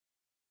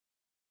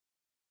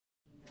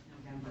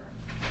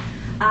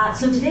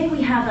So today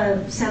we have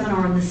a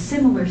seminar on the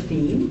similar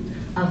theme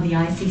of the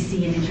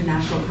ICC and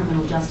international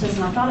criminal justice,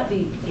 and I thought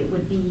it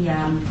would be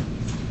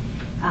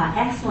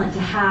excellent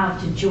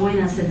to join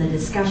us in the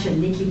discussion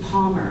Nikki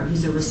Palmer,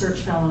 who's a research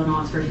fellow in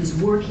Oxford, who's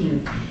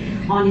working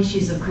on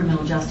issues of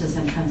criminal justice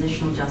and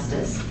transitional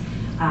justice,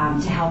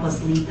 to help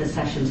us lead the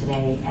session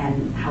today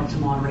and help to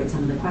moderate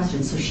some of the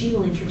questions. So she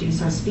will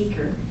introduce our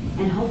speaker,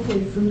 and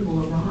hopefully food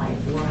will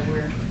arrive while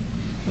we're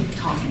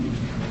talking.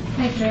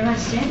 Thank you very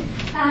much, Jen.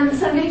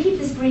 So I'm going to keep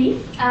this brief.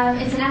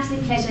 It's an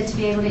absolute pleasure to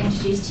be able to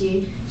introduce to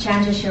you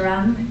Chandra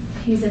Sharam,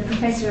 who's a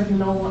professor of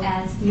law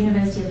at the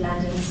University of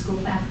London School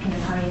of African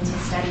and Oriental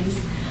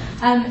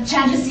Studies.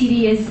 Chandra's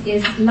CV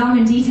is long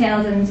and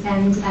detailed and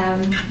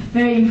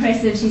very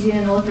impressive. She's been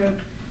an author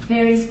of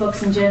various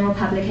books and journal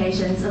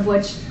publications, of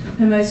which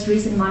her most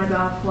recent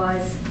monograph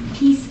was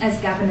Peace as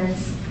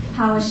Governance,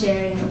 Power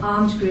Sharing,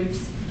 Armed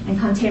Groups, and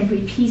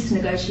Contemporary Peace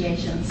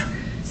Negotiations.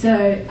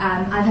 So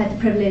I've had the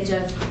privilege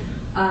of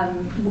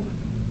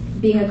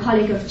being a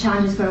colleague of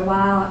Chandra's for a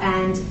while,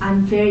 and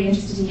I'm very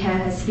interested to hear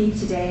her speak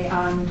today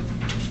on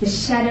the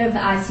shadow of the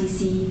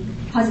ICC,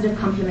 positive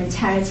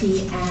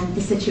complementarity, and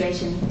the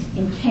situation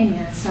in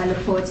Kenya. So I look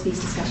forward to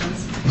these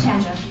discussions.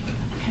 Chandra.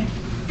 Okay.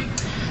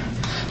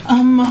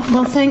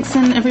 Well, thanks,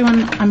 and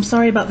everyone, I'm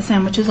sorry about the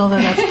sandwiches,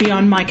 although that's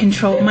beyond my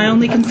control. My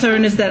only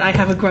concern is that I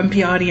have a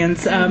grumpy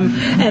audience,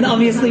 and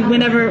obviously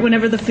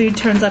whenever the food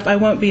turns up, I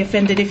won't be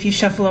offended if you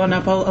shuffle on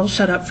up. I'll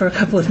shut up for a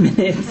couple of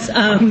minutes.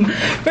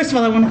 First of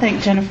all, I want to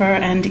thank Jennifer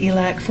and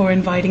ELAC for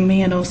inviting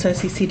me, and also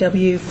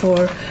CCW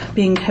for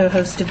being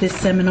co-host of this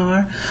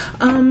seminar.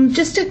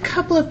 Just a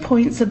couple of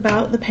points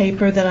about the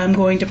paper that I'm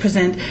going to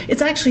present.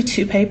 It's actually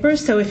two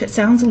papers, so if it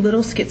sounds a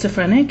little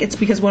schizophrenic, it's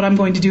because what I'm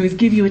going to do is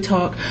give you a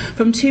talk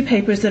from two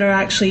papers that are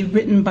actually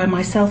written by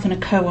myself and a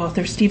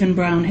co-author, Stephen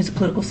Brown, who's a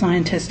political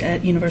scientist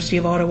at University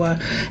of Ottawa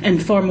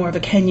and far more of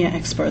a Kenya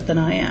expert than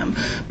I am,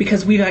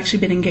 because we've actually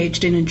been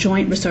engaged in a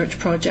joint research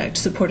project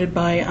supported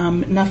by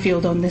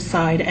Nuffield on this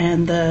side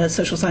and the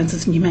Social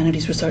Sciences and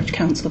Humanities Research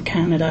Council of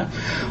Canada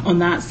on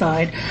that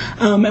side.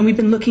 And we've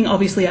been looking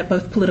obviously at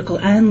both political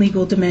and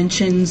legal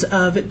dimensions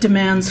of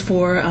demands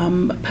for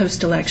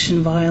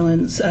post-election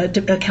violence,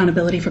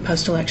 accountability for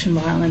post-election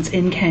violence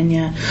in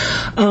Kenya,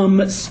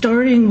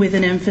 starting with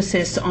an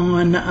emphasis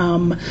on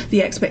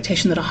the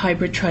expectation that a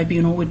hybrid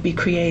tribunal would be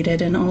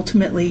created, and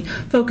ultimately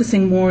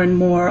focusing more and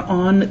more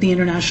on the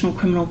International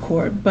Criminal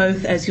Court,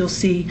 both as you'll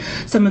see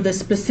some of the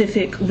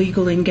specific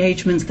legal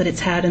engagements that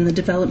it's had in the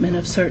development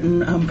of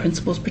certain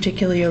principles,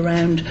 particularly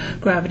around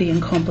gravity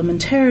and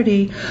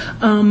complementarity,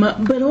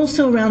 but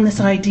also around this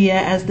idea,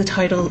 as the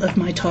title of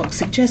my talk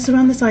suggests,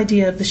 around this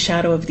idea of the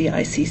shadow of the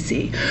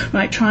ICC,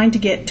 right? Trying to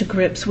get to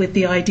grips with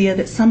the idea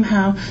that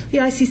somehow the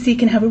ICC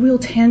can have a real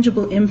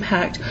tangible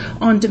impact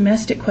on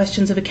domestic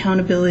questions of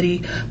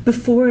accountability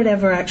before it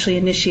ever actually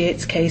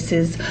initiates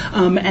cases,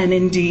 and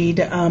indeed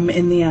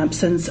in the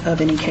absence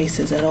of any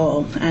cases at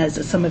all,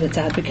 as some of its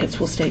advocates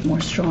will state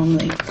more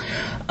strongly.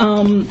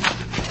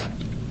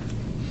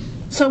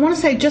 So I want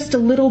to say just a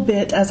little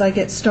bit as I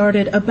get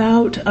started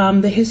about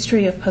the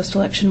history of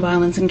post-election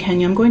violence in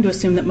Kenya. I'm going to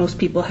assume that most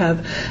people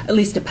have at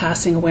least a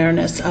passing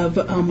awareness of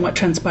what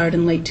transpired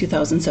in late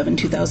 2007,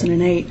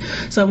 2008.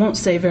 So I won't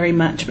say very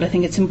much, but I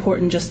think it's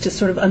important just to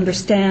sort of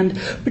understand,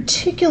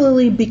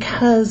 particularly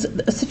because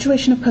a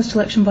situation of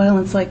post-election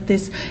violence like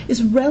this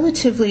is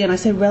relatively, and I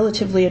say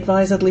relatively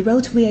advisedly,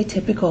 relatively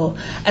atypical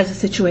as a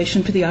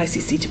situation for the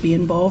ICC to be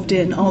involved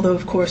in, although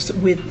of course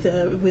with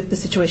the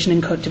situation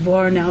in Cote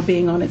d'Ivoire now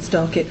being on its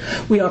docket,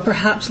 we are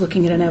perhaps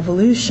looking at an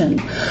evolution.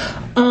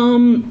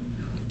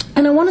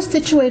 And I want to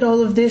situate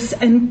all of this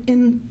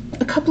in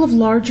a couple of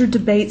larger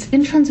debates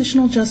in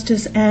transitional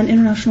justice and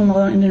international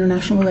law and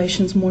international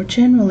relations more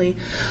generally,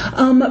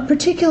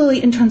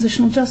 particularly in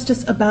transitional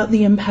justice about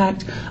the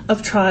impact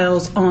of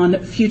trials on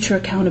future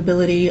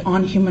accountability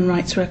on human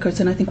rights records.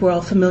 And I think we're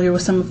all familiar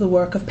with some of the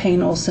work of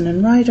Payne, Olson,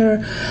 and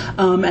Ryder,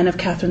 and of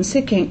Catherine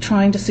Sickink,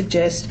 trying to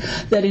suggest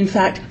that, in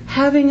fact,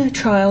 having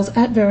trials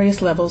at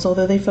various levels,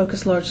 although they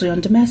focus largely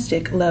on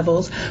domestic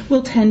levels,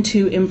 will tend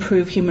to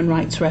improve human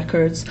rights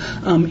records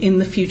in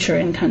the future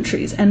in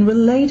countries. And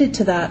related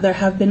to that, there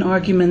have been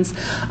arguments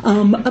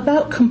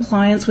about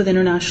compliance with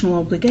international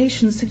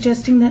obligations,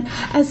 suggesting that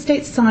as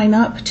states sign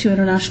up to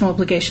international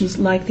obligations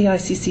like the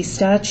ICC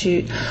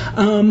statute,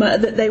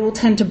 that they will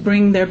tend to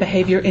bring their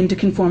behavior into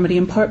conformity,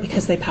 in part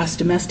because they pass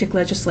domestic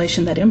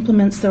legislation that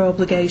implements their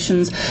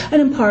obligations,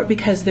 and in part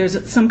because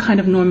there's some kind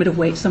of normative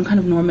weight, some kind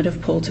of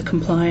normative pull to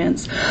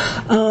compliance.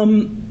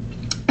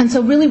 And so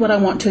really what I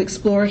want to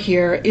explore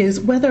here is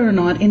whether or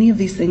not any of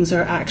these things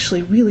are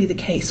actually really the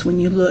case when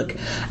you look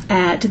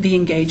at the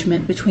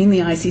engagement between the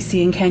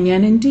ICC and Kenya,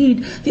 and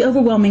indeed the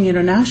overwhelming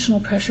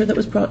international pressure that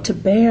was brought to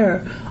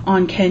bear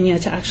on Kenya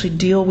to actually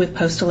deal with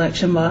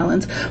post-election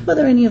violence,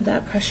 whether any of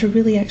that pressure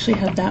really actually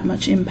had that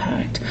much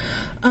impact.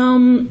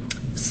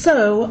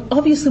 So,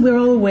 obviously, we're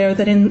all aware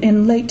that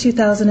in late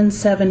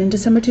 2007, in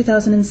December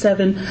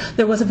 2007,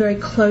 there was a very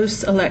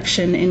close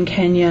election in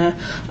Kenya,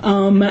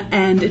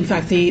 and in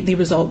fact, the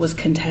result was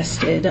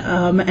contested.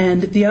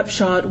 And the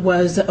upshot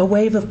was a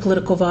wave of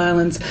political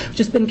violence, which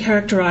has been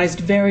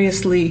characterized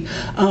variously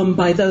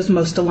by those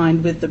most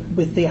aligned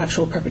with the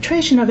actual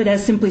perpetration of it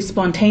as simply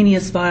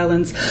spontaneous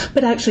violence,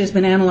 but actually has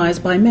been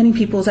analyzed by many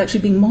people as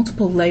actually being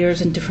multiple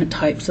layers and different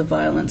types of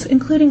violence,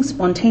 including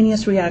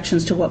spontaneous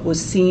reactions to what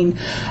was seen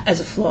as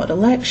a flawed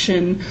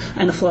election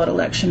and a flawed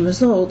election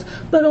result,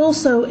 but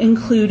also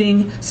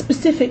including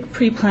specific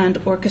pre-planned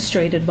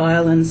orchestrated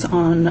violence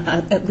on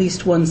at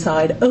least one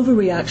side,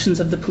 overreactions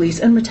of the police,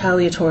 and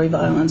retaliatory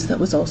violence that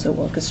was also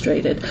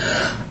orchestrated.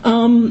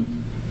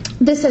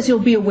 This, as you'll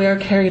be aware,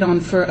 carried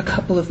on for a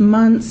couple of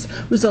months,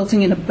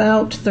 resulting in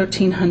about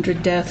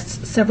 1,300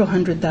 deaths, several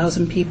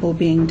 100,000 people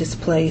being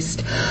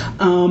displaced,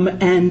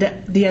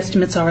 and the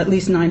estimates are at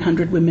least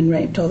 900 women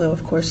raped, although,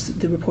 of course,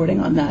 the reporting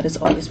on that is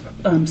always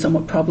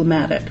somewhat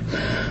problematic.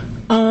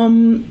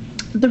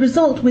 The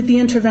result, with the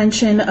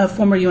intervention of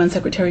former UN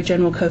Secretary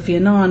General Kofi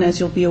Annan, as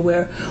you'll be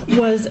aware,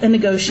 was a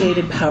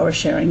negotiated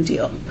power-sharing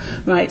deal,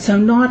 right? So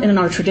not in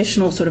our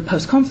traditional sort of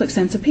post-conflict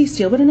sense of peace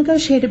deal, but a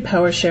negotiated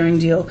power-sharing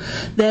deal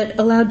that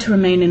allowed to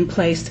remain in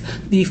place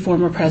the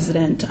former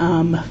president,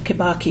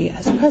 Kibaki,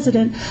 as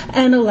president,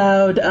 and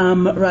allowed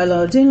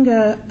Raila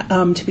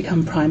Odinga to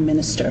become prime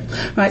minister,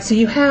 right? So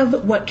you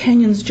have what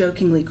Kenyans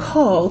jokingly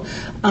call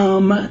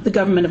the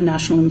government of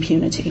national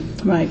impunity,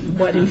 right?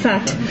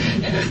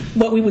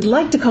 What we would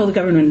like to call the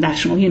government of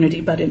national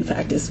unity, but in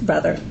fact is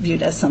rather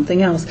viewed as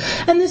something else.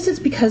 And this is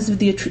because of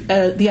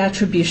the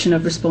attribution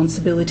of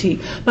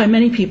responsibility by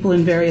many people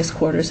in various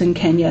quarters in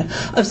Kenya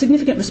of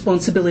significant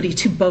responsibility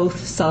to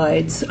both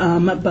sides,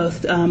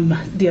 both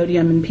the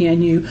ODM and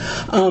PNU,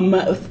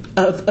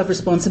 of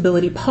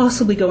responsibility,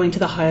 possibly going to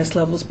the highest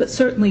levels, but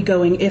certainly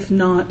going, if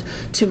not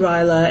to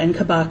Raila and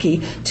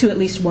Kibaki, to at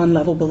least one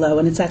level below.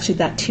 And it's actually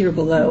that tier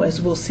below,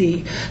 as we'll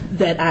see,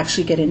 that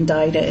actually get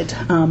indicted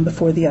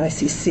before the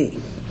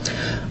ICC.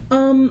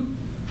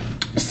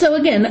 So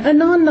again,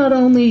 Annan not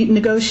only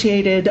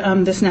negotiated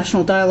this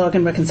national dialogue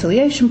and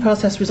reconciliation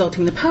process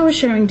resulting in the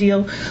power-sharing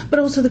deal, but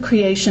also the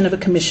creation of a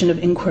commission of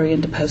inquiry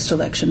into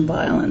post-election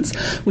violence,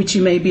 which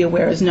you may be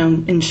aware is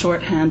known in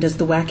shorthand as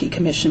the Wacky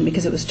Commission,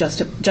 because it was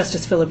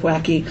Justice Philip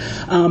Wacky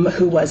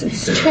who was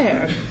its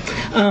chair,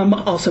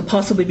 also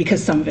possibly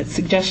because some of its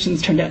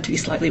suggestions turned out to be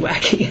slightly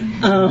wacky.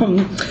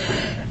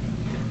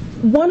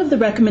 One of the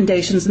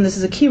recommendations, and this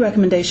is a key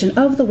recommendation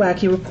of the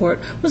Wacky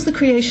report, was the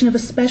creation of a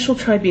special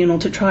tribunal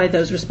to try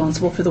those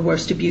responsible for the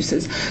worst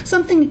abuses,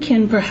 something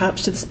akin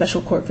perhaps to the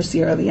Special Court for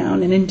Sierra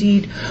Leone. And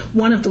indeed,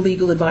 one of the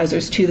legal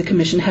advisors to the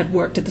commission had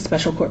worked at the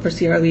Special Court for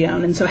Sierra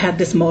Leone, and so had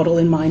this model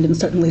in mind and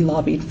certainly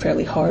lobbied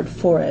fairly hard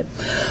for it.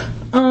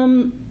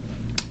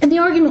 And the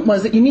argument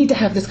was that you need to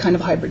have this kind of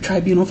hybrid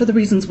tribunal for the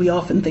reasons we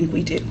often think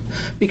we do,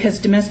 because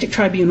domestic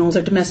tribunals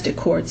or domestic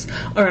courts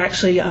are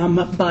actually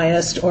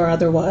biased or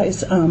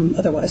otherwise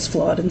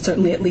flawed, and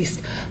certainly at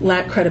least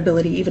lack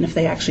credibility, even if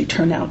they actually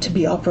turn out to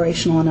be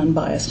operational and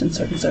unbiased in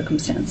certain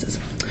circumstances.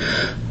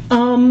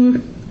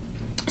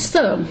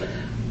 So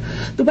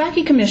the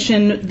Wacky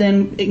Commission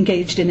then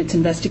engaged in its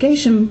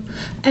investigation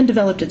and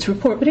developed its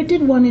report, but it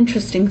did one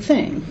interesting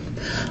thing.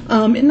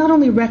 It not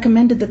only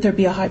recommended that there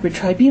be a hybrid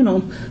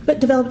tribunal,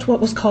 but developed what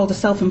was called a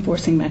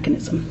self-enforcing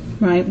mechanism,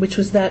 right, which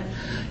was that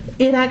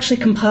it actually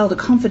compiled a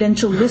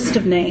confidential list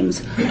of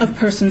names of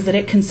persons that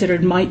it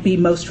considered might be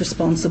most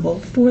responsible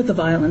for the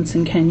violence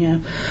in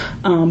Kenya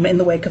in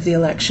the wake of the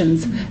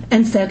elections,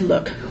 and said,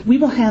 look, we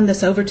will hand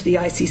this over to the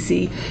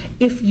ICC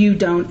if you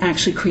don't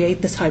actually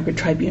create this hybrid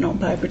tribunal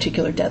by a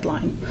particular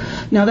deadline.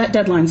 Now, that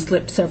deadline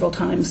slipped several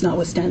times,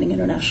 notwithstanding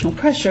international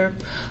pressure,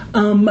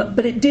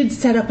 but it did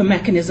set up a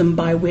mechanism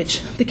by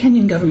which the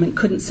Kenyan government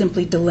couldn't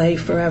simply delay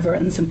forever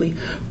and simply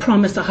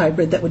promise a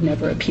hybrid that would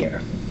never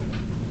appear.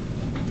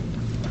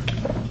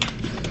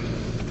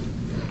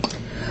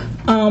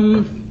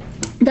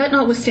 That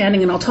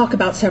notwithstanding, and I'll talk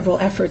about several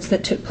efforts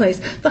that took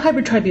place, the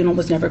hybrid tribunal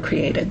was never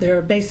created. There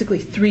are basically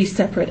three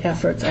separate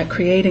efforts at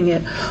creating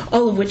it,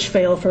 all of which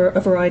fail for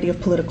a variety of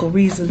political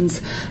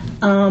reasons.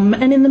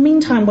 And in the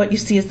meantime, what you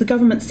see is the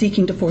government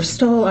seeking to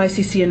forestall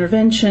ICC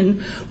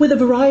intervention with a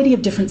variety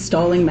of different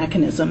stalling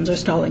mechanisms or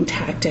stalling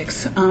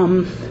tactics.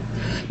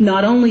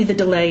 Not only the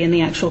delay in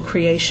the actual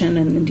creation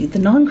and indeed the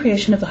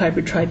non-creation of the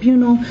hybrid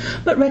tribunal,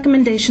 but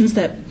recommendations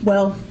that,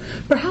 well,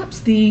 perhaps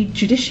the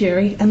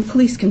judiciary and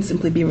police can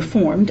simply be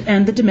reformed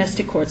and the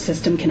domestic court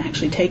system can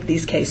actually take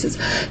these cases.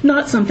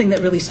 Not something that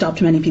really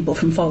stopped many people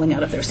from falling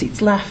out of their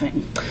seats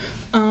laughing.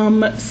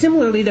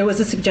 Similarly, there was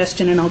a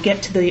suggestion, and I'll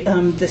get to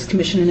this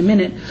commission in a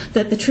minute,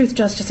 that the Truth,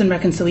 Justice and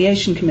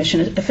Reconciliation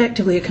Commission,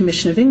 effectively a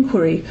commission of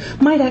inquiry,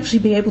 might actually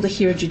be able to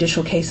hear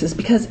judicial cases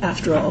because,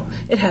 after all,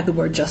 it had the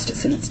word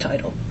justice in its title.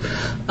 title.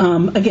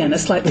 Again, a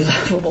slightly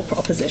laughable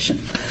proposition.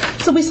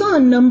 So we saw a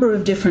number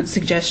of different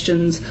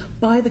suggestions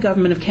by the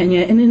government of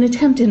Kenya in an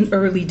attempt in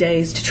early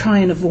days to try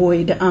and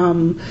avoid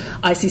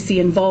ICC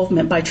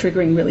involvement by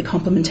triggering really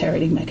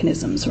complementarity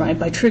mechanisms, right?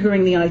 By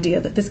triggering the idea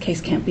that this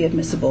case can't be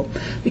admissible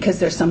because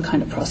there's some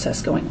kind of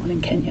process going on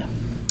in Kenya.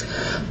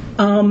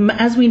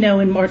 As we know,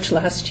 in March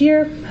last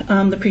year,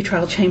 the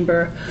pretrial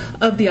chamber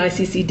of the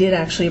ICC did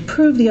actually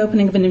approve the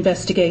opening of an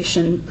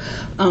investigation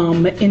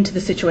into the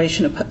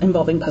situation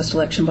involving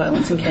post-election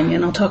violence in Kenya,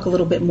 and I'll talk a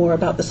little bit more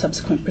about the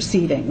subsequent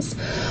proceedings.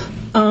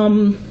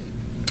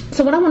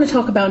 So what I want to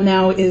talk about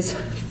now is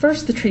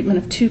first the treatment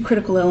of two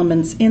critical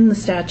elements in the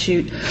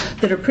statute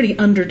that are pretty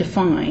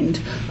underdefined,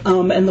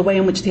 and the way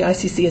in which the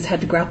ICC has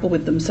had to grapple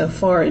with them so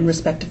far in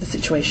respect of the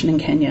situation in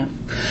Kenya.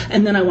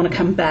 And then I want to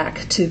come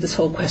back to this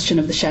whole question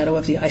of the shadow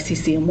of the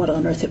ICC and what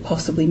on earth it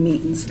possibly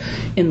means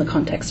in the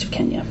context of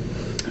Kenya.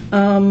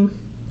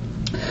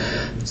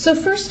 So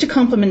first to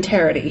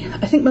complementarity.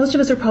 I think most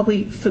of us are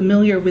probably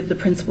familiar with the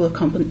principle of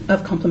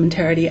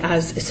complementarity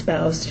as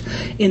espoused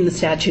in the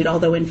statute,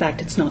 although in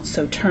fact it's not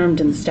so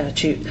termed in the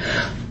statute,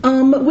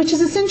 which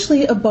is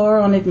essentially a bar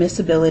on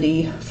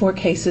admissibility for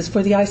cases,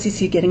 for the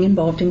ICC getting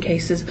involved in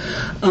cases,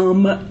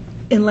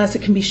 unless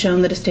it can be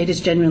shown that a state is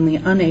genuinely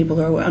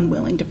unable or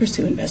unwilling to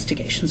pursue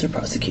investigations or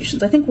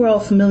prosecutions. I think we're all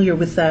familiar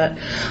with that,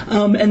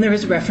 and there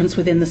is reference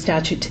within the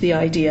statute to the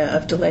idea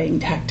of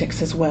delaying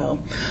tactics as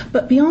well.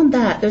 But beyond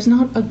that, there's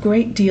not a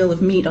great deal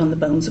of meat on the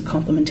bones of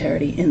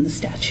complementarity in the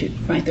statute,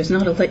 right? There's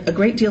not a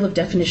great deal of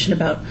definition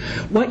about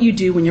what you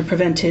do when you're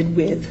prevented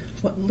with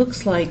what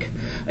looks like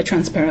a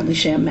transparently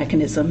sham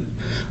mechanism,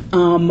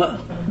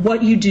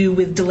 what you do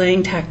with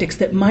delaying tactics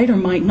that might or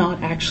might not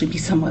actually be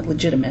somewhat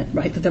legitimate,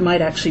 right? That there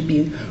might actually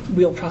be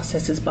real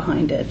processes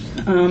behind it.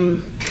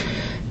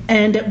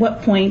 And at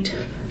what point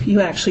you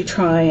actually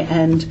try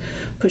and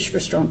push for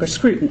stronger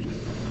scrutiny.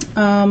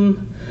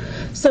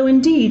 So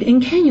indeed, in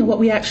Kenya, what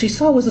we actually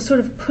saw was a sort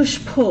of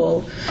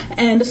push-pull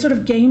and a sort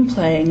of game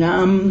playing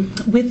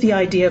with the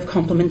idea of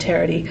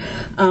complementarity,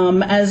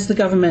 as the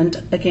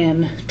government,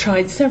 again,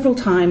 tried several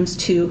times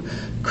to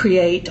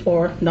create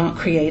or not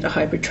create a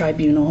hybrid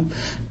tribunal,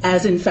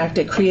 as in fact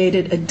it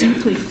created a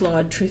deeply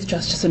flawed Truth,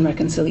 Justice and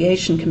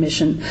Reconciliation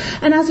Commission,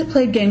 and as it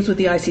played games with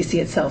the ICC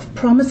itself,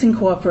 promising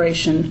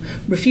cooperation,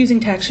 refusing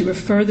to actually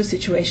refer the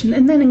situation,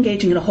 and then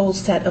engaging in a whole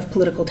set of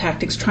political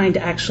tactics trying to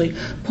actually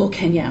pull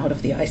Kenya out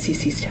of the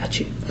ICC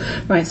statute.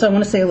 Right, so I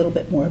want to say a little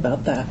bit more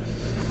about that.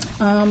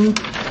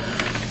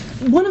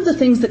 One of the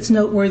things that's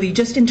noteworthy,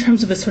 just in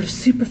terms of a sort of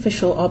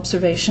superficial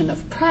observation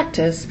of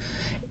practice,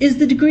 is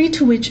the degree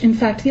to which, in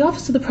fact, the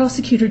Office of the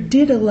Prosecutor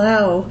did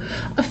allow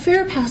a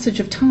fair passage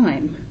of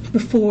time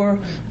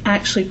before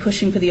actually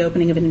pushing for the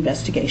opening of an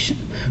investigation.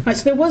 Right,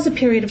 so there was a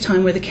period of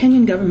time where the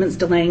Kenyan government's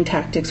delaying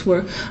tactics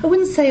were, I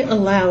wouldn't say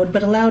allowed,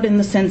 but allowed in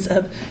the sense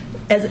of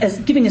as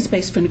giving a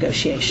space for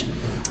negotiation.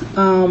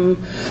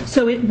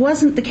 So it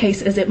wasn't the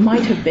case, as it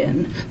might have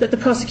been, that the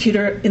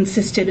prosecutor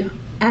insisted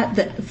at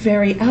the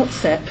very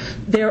outset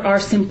there are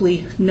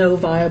simply no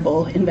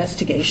viable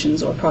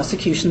investigations or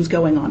prosecutions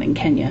going on in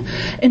Kenya.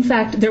 In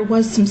fact, there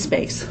was some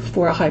space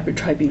for a hybrid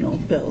tribunal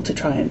bill to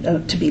try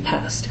and to be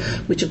passed,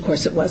 which of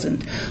course it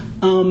wasn't.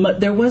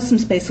 There was some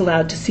space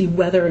allowed to see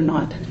whether or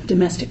not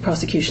domestic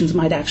prosecutions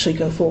might actually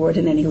go forward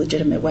in any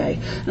legitimate way.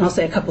 And I'll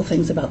say a couple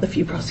things about the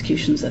few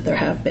prosecutions that there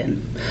have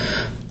been.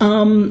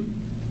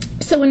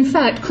 So in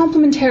fact,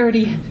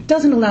 complementarity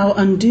doesn't allow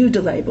undue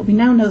delay, but we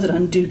now know that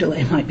undue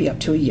delay might be up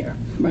to a year,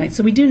 right?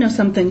 So we do know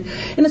something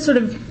in a sort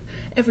of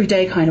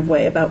everyday kind of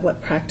way about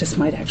what practice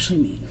might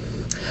actually mean.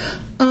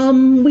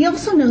 We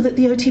also know that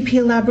the OTP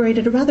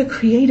elaborated a rather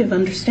creative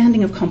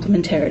understanding of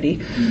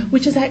complementarity,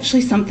 which is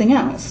actually something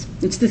else.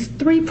 It's this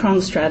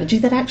three-pronged strategy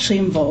that actually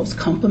involves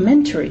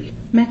complementary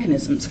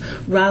mechanisms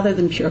rather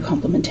than pure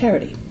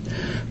complementarity,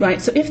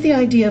 right? So if the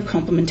idea of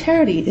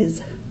complementarity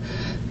is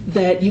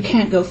that you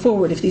can't go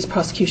forward if these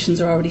prosecutions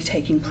are already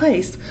taking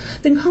place,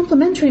 then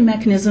complementary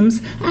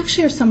mechanisms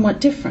actually are somewhat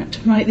different,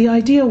 right? The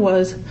idea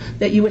was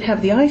that you would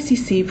have the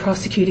ICC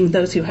prosecuting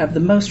those who have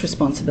the most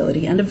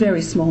responsibility, and a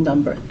very small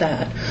number at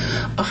that.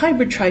 A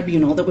hybrid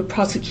tribunal that would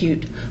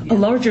prosecute a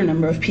larger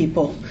number of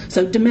people,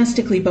 so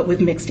domestically but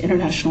with mixed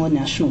international and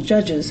national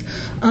judges,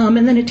 and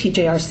then a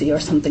TJRC or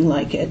something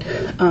like it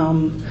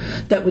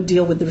that would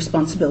deal with the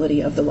responsibility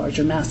of the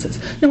larger masses.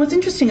 Now what's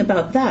interesting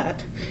about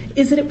that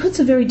is that it puts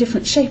a very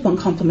different shape on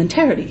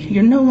complementarity.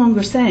 You're no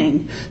longer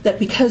saying that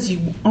because you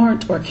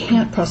aren't or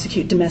can't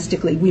prosecute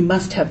domestically, we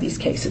must have these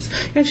cases.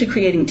 You're actually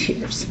creating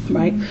tiers,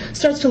 right?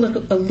 Starts to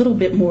look a little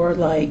bit more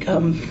like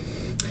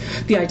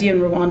the idea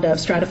in Rwanda of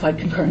stratified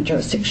concurrent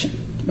jurisdiction,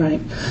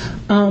 right?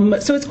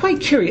 So it's quite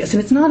curious,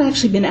 and it's not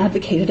actually been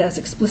advocated as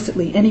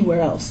explicitly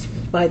anywhere else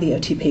by the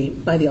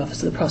OTP, by the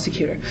Office of the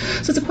Prosecutor.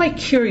 So it's a quite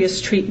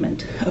curious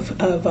treatment of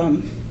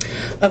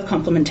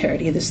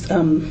complementarity,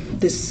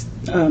 this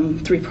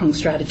three-pronged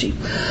strategy.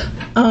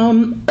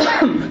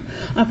 I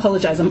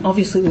apologize, I'm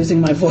obviously losing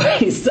my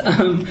voice.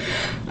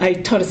 I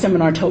taught a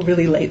seminar till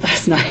really late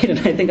last night, and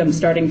I think I'm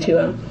starting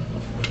to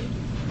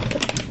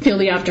feel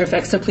the after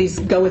effects, so please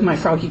go with my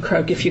froggy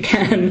croak if you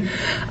can.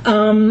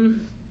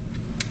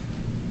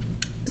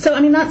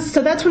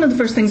 That's one of the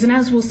first things, and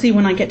as we'll see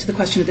when I get to the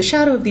question of the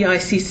shadow of the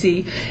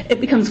ICC,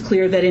 it becomes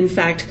clear that, in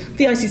fact,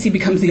 the ICC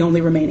becomes the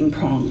only remaining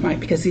prong, right,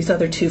 because these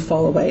other two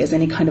fall away as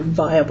any kind of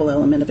viable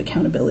element of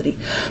accountability.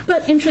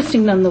 But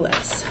interesting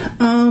nonetheless.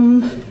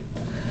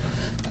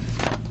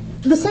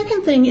 The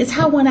second thing is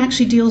how one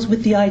actually deals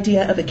with the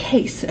idea of a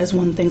case as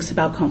one thinks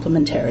about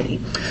complementarity.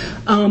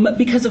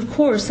 Because, of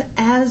course,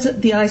 as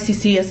the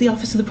ICC, as the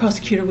Office of the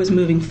Prosecutor was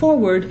moving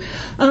forward,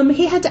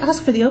 he had to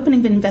ask for the opening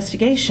of an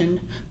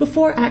investigation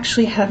before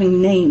actually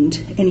having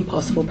named any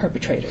possible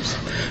perpetrators.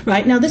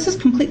 Right? Now, this is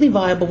completely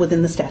viable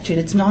within the statute.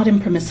 It's not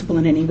impermissible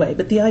in any way.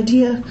 But the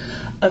idea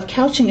of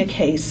couching a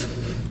case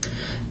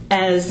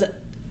as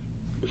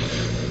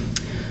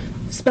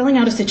spelling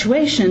out a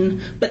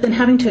situation, but then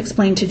having to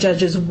explain to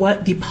judges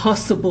what the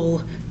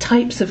possible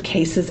types of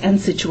cases and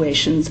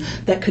situations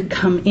that could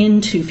come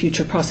into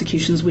future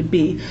prosecutions would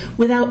be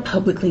without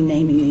publicly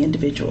naming the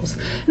individuals.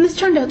 And this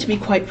turned out to be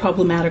quite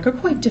problematic or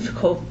quite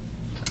difficult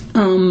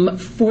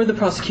for the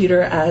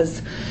prosecutor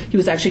as he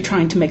was actually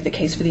trying to make the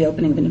case for the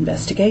opening of an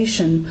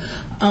investigation.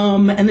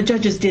 And the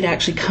judges did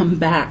actually come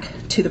back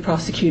to the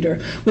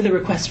prosecutor with a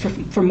request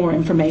for more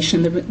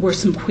information. There were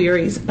some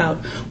queries about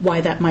why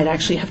that might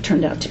actually have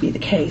turned out to be the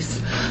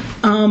case.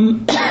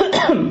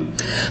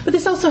 But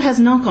this also has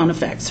knock-on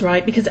effects,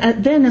 right? Because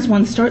then as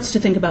one starts to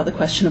think about the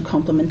question of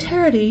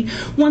complementarity,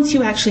 once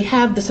you actually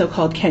have the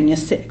so-called Kenya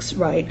 6,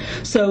 right?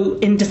 So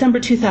in December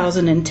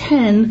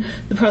 2010,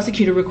 the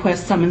prosecutor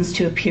requests summons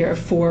to appear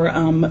for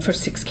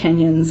 6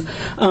 Kenyans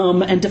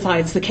and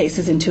divides the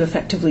cases into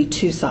effectively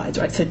 2 sides,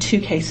 right? So 2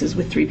 cases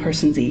with 3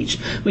 persons each.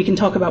 We can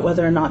talk about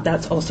whether or not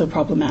that's also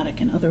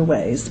problematic in other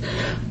ways.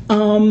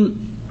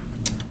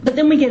 But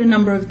then we get a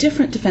number of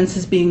different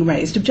defenses being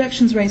raised,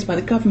 objections raised by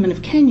the government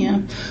of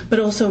Kenya, but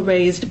also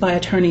raised by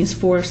attorneys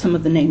for some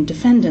of the named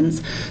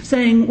defendants,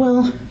 saying,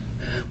 well,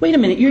 wait a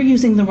minute, you're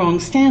using the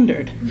wrong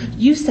standard.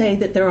 You say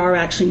that there are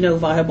actually no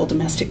viable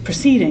domestic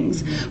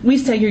proceedings. We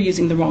say you're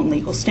using the wrong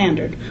legal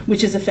standard,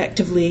 which is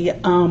effectively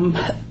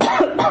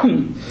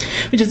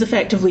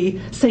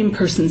same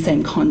person,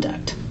 same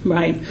conduct,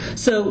 right?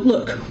 So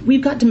look,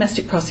 we've got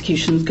domestic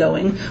prosecutions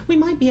going. We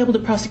might be able to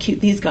prosecute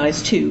these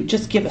guys too.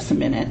 Just give us a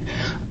minute.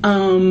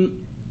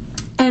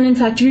 And in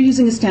fact, you're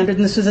using a standard,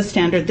 and this was a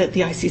standard that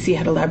the ICC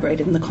had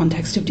elaborated in the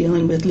context of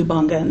dealing with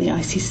Lubanga and the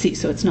ICC,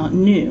 so it's not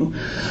new.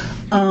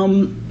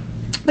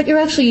 But you're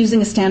actually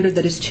using a standard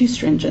that is too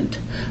stringent,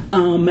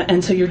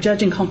 and so you're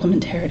judging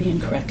complementarity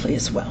incorrectly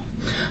as well.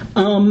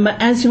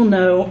 As you'll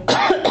know,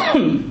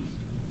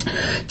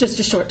 just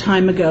a short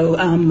time ago,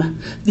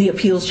 the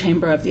appeals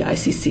chamber of the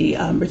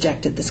ICC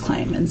rejected this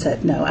claim and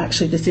said, no,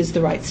 actually, this is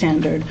the right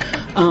standard.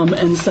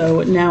 And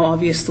so now,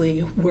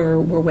 obviously, we're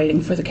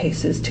waiting for the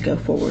cases to go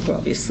forward. We're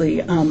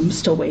obviously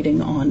still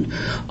waiting on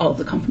all of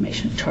the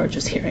confirmation of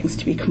charges hearings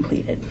to be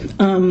completed.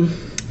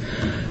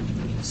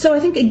 So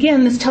I think,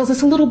 again, this tells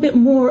us a little bit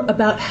more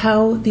about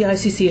how the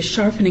ICC is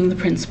sharpening the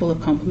principle of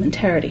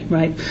complementarity,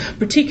 right?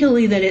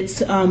 Particularly that it's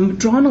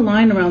drawn a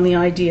line around the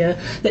idea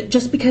that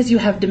just because you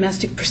have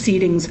domestic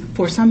proceedings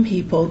for some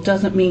people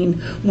doesn't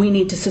mean we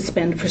need to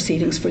suspend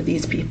proceedings for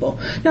these people.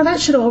 Now,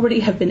 that should already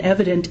have been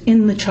evident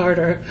in the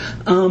charter,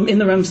 in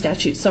the Rome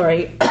Statute,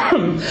 sorry,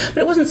 but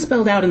it wasn't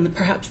spelled out in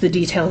perhaps the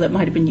detail that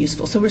might have been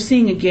useful. So we're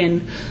seeing,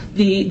 again,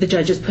 the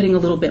judges putting a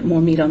little bit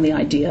more meat on the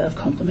idea of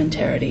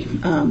complementarity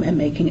and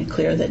making it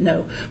clear that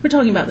no, we're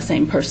talking about the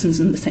same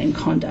persons and the same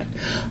conduct.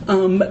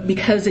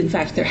 Because, in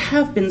fact, there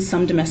have been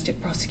some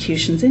domestic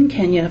prosecutions in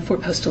Kenya for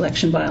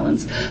post-election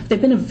violence. They've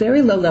been of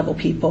very low-level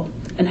people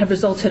and have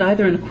resulted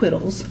either in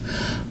acquittals,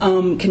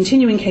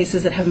 continuing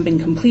cases that haven't been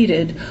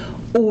completed,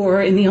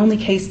 or in the only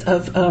case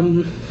of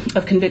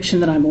conviction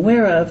that I'm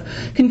aware of,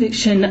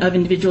 conviction of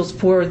individuals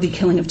for the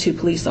killing of 2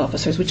 police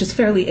officers, which is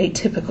fairly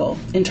atypical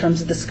in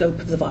terms of the scope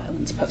of the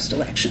violence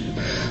post-election.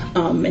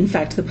 In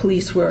fact, the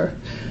police were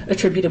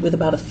attributed with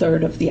about a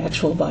third of the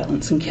actual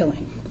violence and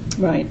killing,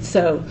 right?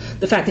 So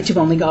the fact that you've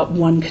only got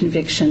 1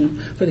 conviction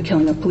for the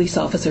killing of police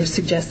officers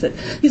suggests that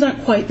these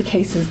aren't quite the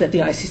cases that the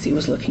ICC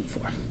was looking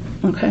for,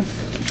 okay?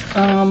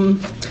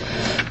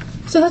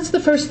 So that's the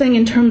first thing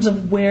in terms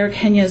of where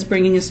Kenya is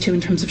bringing us to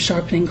in terms of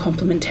sharpening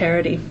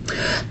complementarity.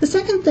 The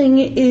second thing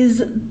is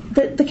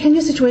that the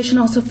Kenya situation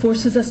also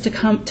forces us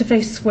to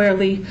face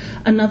squarely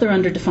another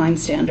underdefined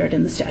standard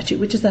in the statute,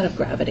 which is that of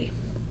gravity.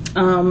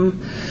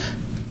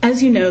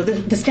 As you know,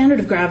 the standard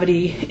of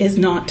gravity is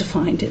not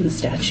defined in the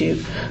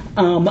statute,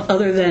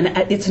 other than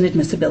it's an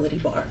admissibility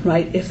bar,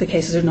 right, if the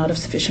cases are not of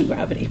sufficient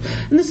gravity.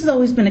 And this has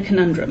always been a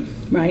conundrum,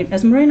 right?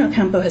 As Moreno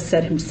Campo has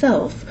said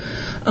himself,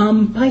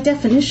 by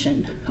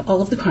definition,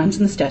 all of the crimes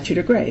in the statute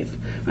are grave,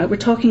 right? We're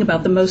talking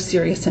about the most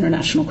serious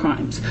international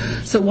crimes.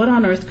 So what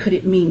on earth could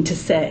it mean to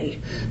say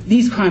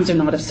these crimes are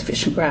not of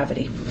sufficient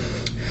gravity?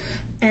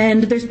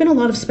 And there's been a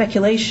lot of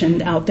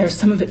speculation out there,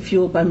 some of it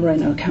fueled by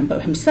Moreno Ocampo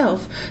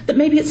himself, that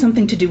maybe it's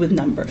something to do with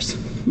numbers,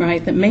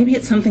 right? That maybe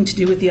it's something to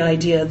do with the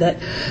idea that,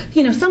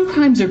 some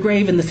crimes are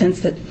grave in the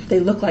sense that they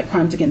look like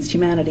crimes against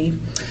humanity,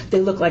 they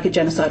look like a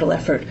genocidal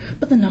effort,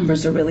 but the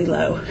numbers are really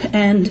low.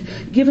 And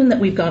given that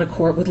we've got a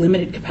court with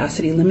limited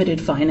capacity, limited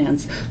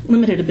finance,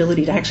 limited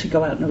ability to actually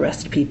go out and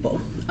arrest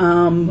people,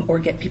 or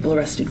get people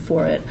arrested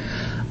for it,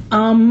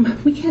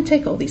 we can't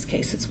take all these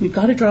cases. We've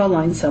got to draw a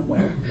line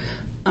somewhere.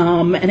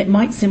 And it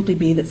might simply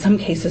be that some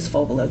cases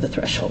fall below the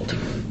threshold.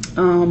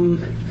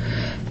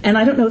 And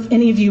I don't know if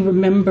any of you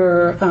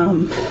remember,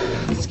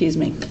 excuse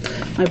me,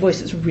 my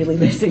voice is really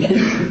losing it.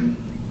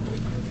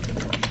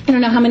 I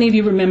don't know how many of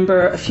you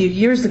remember a few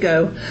years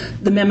ago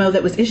the memo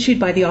that was issued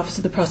by the Office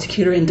of the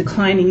Prosecutor in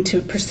declining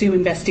to pursue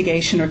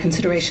investigation or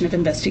consideration of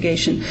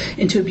investigation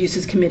into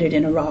abuses committed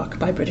in Iraq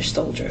by British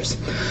soldiers.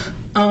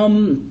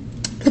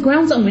 The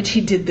grounds on which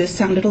he did this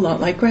sounded a lot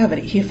like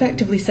gravity. He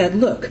effectively said,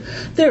 look,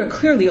 there are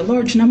clearly a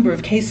large number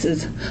of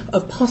cases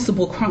of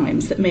possible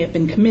crimes that may have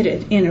been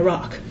committed in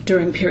Iraq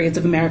during periods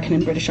of American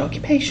and British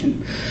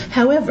occupation.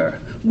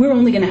 However, we're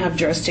only going to have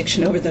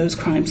jurisdiction over those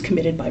crimes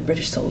committed by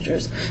British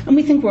soldiers, and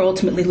we think we're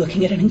ultimately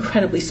looking at an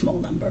incredibly small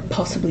number,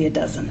 possibly a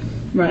dozen,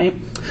 right?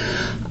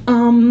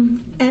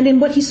 And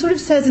in what he sort of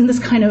says in this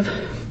kind of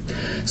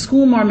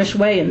schoolmarmish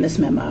way in this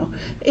memo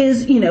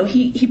is,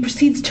 he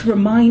proceeds to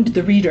remind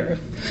the reader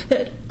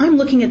that I'm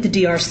looking at the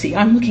DRC,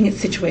 I'm looking at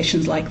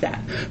situations like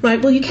that,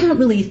 right? Well, you can't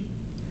really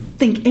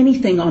think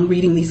anything on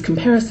reading these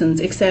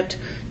comparisons except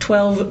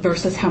 12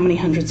 versus how many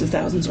hundreds of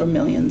thousands or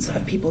millions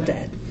of people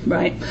dead,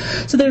 right?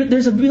 So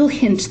there's a real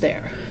hint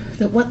there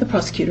that what the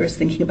prosecutor is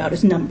thinking about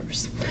is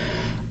numbers.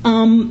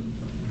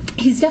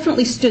 He's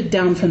definitely stood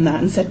down from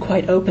that and said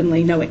quite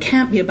openly, no, it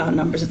can't be about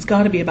numbers. It's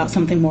got to be about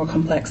something more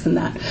complex than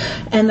that.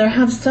 And there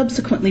have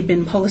subsequently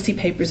been policy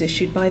papers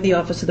issued by the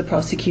Office of the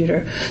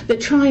Prosecutor that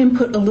try and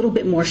put a little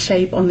bit more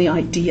shape on the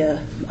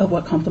idea of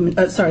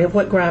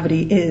what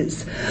gravity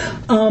is.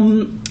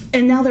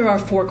 And now there are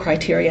 4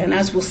 criteria, and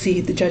as we'll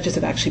see, the judges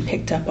have actually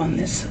picked up on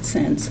this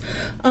sense.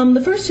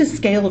 The first is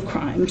scale of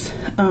crimes.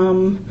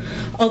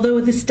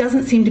 Although this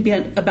doesn't seem to be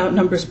about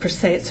numbers per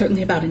se, it's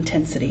certainly about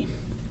intensity.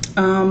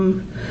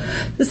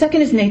 The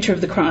second is nature of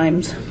the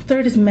crimes.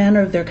 Third is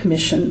manner of their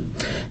commission.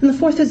 And the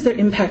fourth is their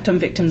impact on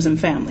victims and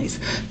families.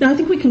 Now, I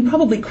think we can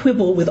probably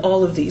quibble with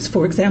all of these.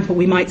 For example,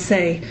 we might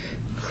say,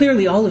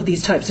 clearly all of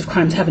these types of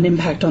crimes have an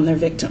impact on their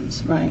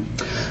victims, right?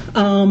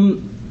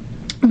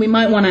 We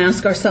might want to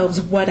ask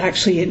ourselves what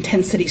actually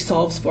intensity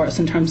solves for us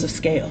in terms of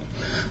scale.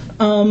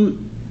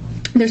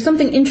 There's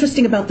something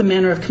interesting about the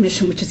manner of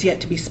commission which is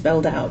yet to be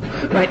spelled out,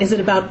 right? Is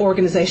it about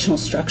organizational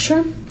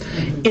structure?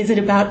 Is it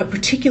about a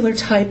particular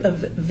type of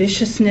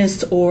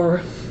viciousness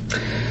or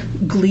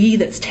glee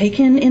that's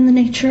taken in the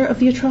nature of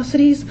the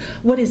atrocities?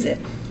 What is it,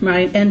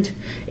 right? And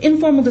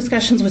informal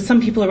discussions with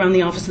some people around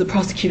the Office of the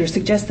Prosecutor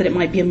suggest that it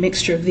might be a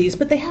mixture of these,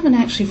 but they haven't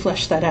actually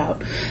fleshed that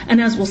out. And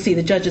as we'll see,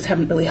 the judges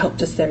haven't really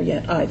helped us there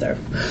yet either.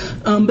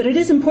 But it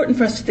is important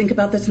for us to think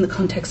about this in the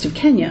context of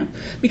Kenya,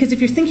 because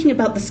if you're thinking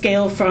about the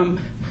scale from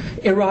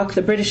Iraq,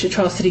 the British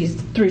atrocities,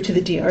 through to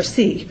the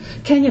DRC,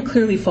 Kenya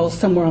clearly falls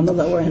somewhere on the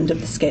lower end of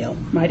the scale,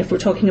 right, if we're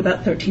talking about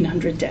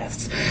 1,300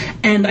 deaths.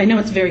 And I know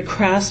it's very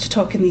crass to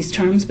talk in these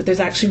terms, but there's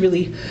actually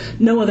really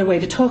no other way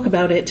to talk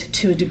about it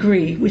to a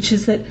degree, which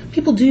is that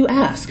people do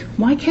ask,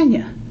 why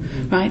Kenya,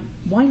 right?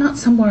 Why not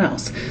somewhere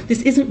else?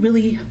 This isn't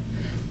really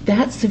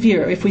that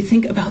severe if we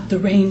think about the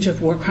range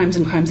of war crimes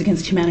and crimes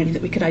against humanity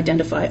that we could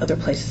identify other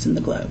places in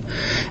the globe.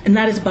 And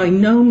that is by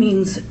no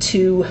means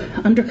to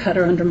undercut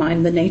or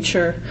undermine the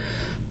nature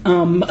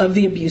of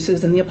the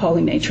abuses and the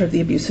appalling nature of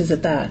the abuses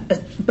at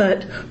that,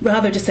 but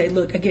rather to say,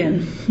 look,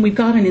 again, we've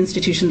got an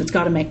institution that's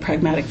got to make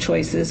pragmatic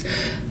choices.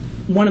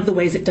 One of the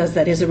ways it does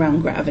that is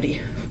around gravity.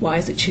 Why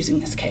is it choosing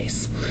this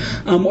case?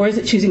 Or is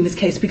it choosing this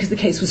case because the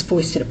case was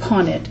foisted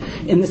upon it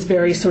in this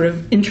very sort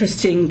of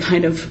interesting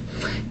kind of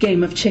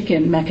game of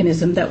chicken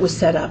mechanism that was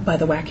set up by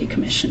the Wacky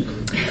Commission?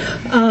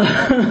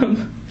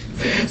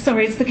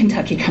 Sorry, it's the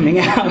Kentucky coming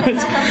out.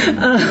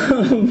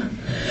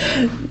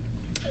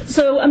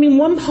 So,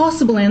 one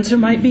possible answer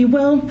might be,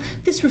 well,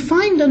 this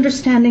refined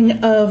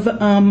understanding of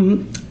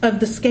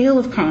the scale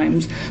of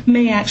crimes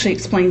may actually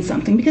explain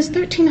something, because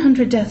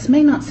 1,300 deaths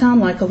may not sound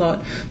like a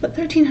lot, but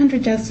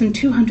 1,300 deaths and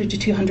 200 to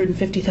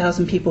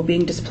 250,000 people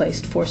being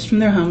displaced, forced from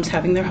their homes,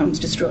 having their homes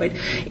destroyed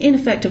in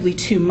effectively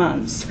 2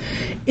 months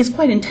is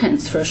quite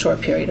intense for a short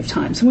period of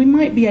time. So we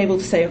might be able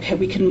to say, okay,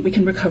 we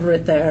can recover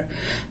it there.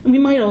 And we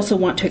might also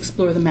want to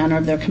explore the manner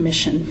of their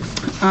commission.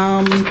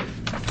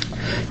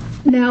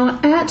 Now,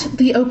 at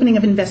the opening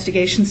of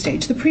investigation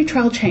stage, the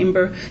pretrial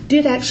chamber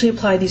did actually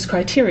apply these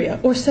criteria,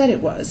 or said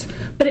it was,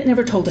 but it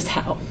never told us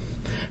how.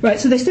 Right,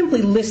 so they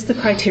simply list the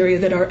criteria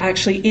that are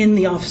actually in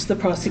the Office of the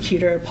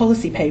Prosecutor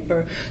policy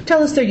paper,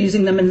 tell us they're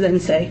using them, and then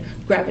say,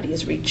 gravity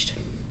is reached.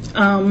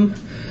 Now,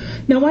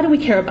 why do we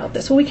care about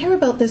this? Well, we care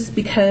about this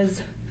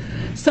because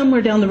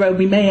somewhere down the road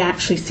we may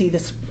actually see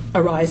this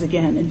arise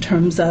again in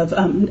terms of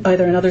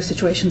either in other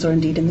situations or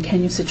indeed in the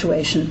Kenya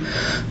situation.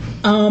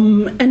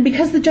 And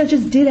because the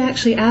judges did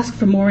actually ask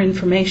for more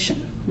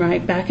information,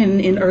 right, back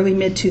in early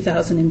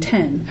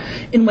mid-2010,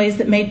 in ways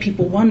that made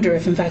people wonder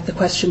if, in fact, the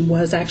question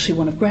was actually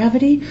one of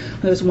gravity,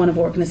 whether it was one of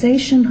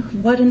organization,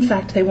 what, in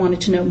fact, they wanted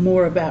to know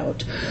more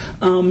about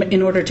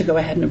in order to go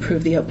ahead and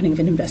approve the opening of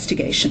an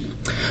investigation.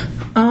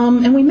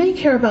 And we may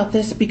care about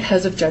this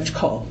because of Judge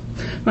Call.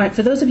 Right,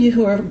 for those of you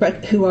who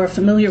are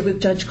familiar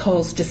with Judge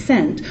Call's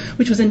dissent,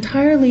 which was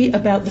entirely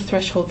about the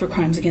threshold for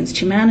crimes against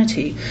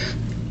humanity,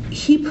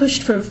 he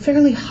pushed for a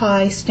fairly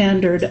high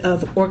standard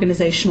of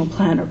organizational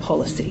plan or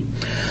policy,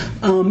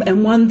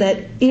 and one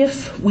that,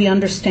 if we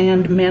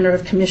understand manner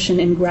of commission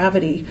in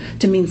gravity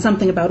to mean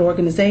something about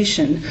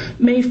organization,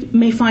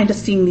 may find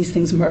us seeing these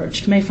things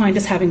merged, may find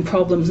us having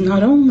problems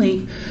not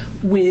only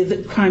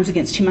with crimes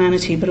against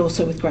humanity, but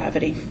also with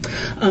gravity.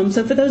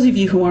 So for those of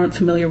you who aren't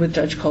familiar with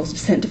Judge Call's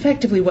dissent,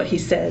 effectively what he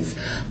says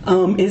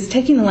is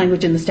taking the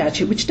language in the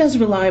statute, which does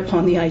rely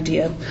upon the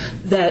idea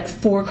that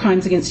for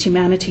crimes against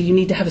humanity, you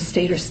need to have a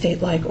state or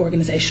state-like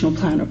organizational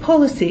plan or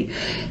policy.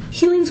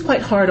 He leans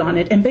quite hard on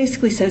it and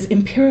basically says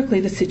empirically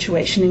the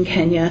situation in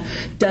Kenya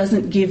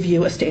doesn't give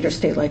you a state or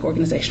state-like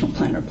organizational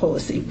plan or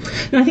policy.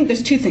 And I think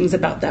there's two things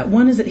about that.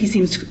 One is that he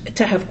seems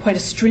to have quite a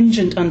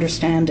stringent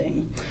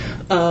understanding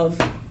of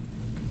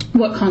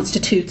what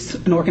constitutes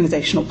an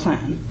organizational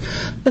plan.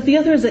 But the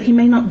other is that he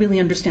may not really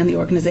understand the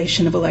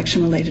organization of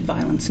election-related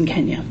violence in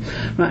Kenya,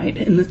 right?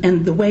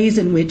 And the ways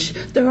in which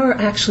there are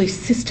actually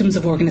systems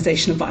of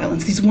organization of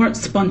violence. These weren't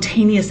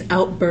spontaneous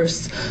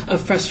outbursts of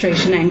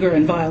frustration, anger,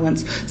 and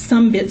violence.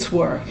 Some bits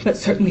were, but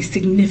certainly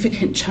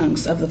significant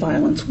chunks of the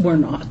violence were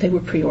not. They were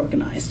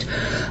pre-organized,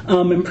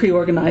 and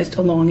pre-organized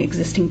along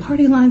existing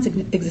party lines,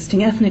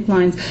 existing ethnic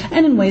lines,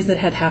 and in ways that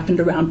had happened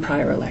around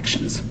prior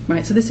elections,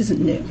 right? So this isn't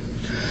new.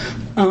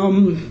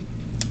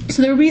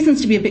 So there are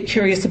reasons to be a bit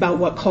curious about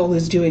what Call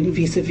is doing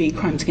vis-a-vis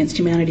crimes against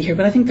humanity here,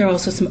 but I think there are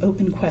also some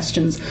open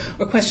questions,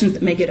 or questions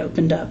that may get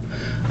opened up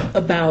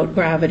about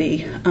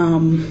gravity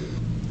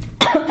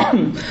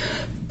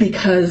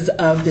because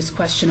of this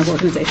question of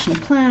organizational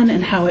plan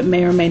and how it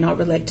may or may not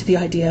relate to the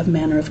idea of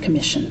manner of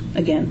commission,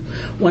 again,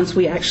 once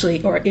we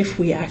actually, or if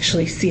we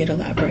actually see it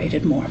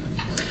elaborated more.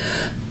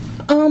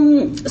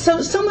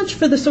 So much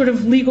for the sort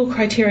of legal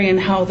criteria and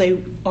how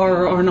they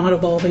are or are not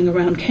evolving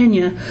around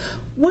Kenya.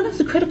 One of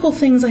the critical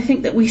things I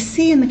think that we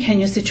see in the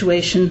Kenya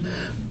situation,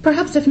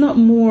 perhaps if not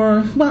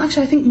more, well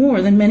actually I think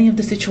more than many of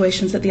the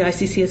situations that the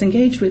ICC has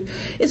engaged with,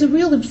 is a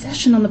real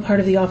obsession on the part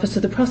of the Office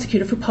of the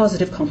Prosecutor for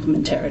positive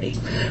complementarity,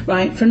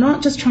 right? For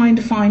not just trying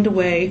to find a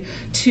way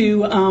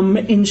to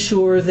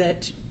ensure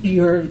that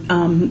you're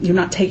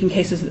not taking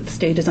cases that the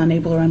state is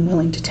unable or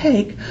unwilling to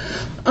take,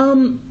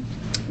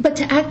 but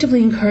to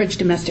actively encourage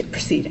domestic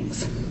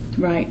proceedings,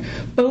 right?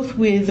 Both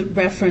with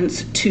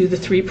reference to the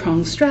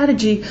three-pronged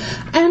strategy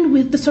and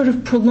with the sort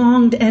of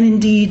prolonged and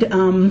indeed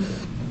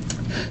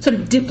sort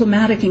of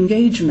diplomatic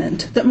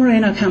engagement that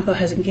Moreno Ocampo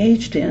has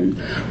engaged in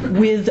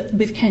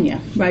with Kenya,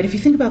 right? If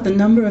you think about the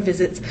number of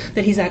visits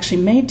that he's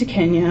actually made to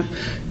Kenya,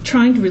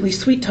 trying to really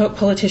sweet-talk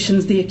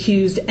politicians, the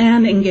accused,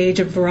 and engage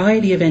a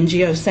variety of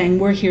NGOs saying,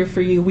 we're here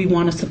for you, we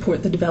want to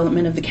support the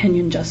development of the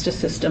Kenyan justice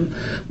system,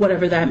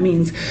 whatever that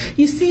means.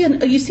 You see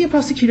a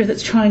prosecutor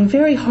that's trying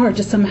very hard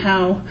to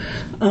somehow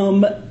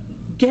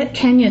get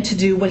Kenya to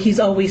do what he's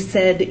always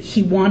said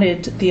he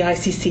wanted the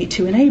ICC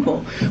to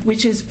enable,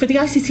 which is for the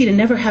ICC to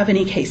never have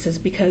any cases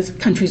because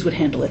countries would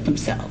handle it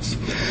themselves.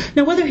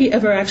 Now, whether he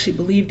ever actually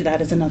believed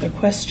that is another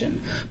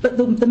question, but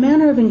the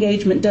manner of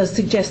engagement does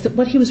suggest that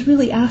what he was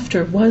really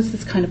after was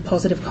this kind of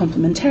positive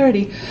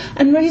complementarity,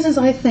 and raises,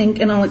 I think,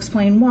 and I'll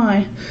explain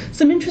why,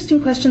 some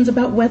interesting questions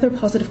about whether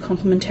positive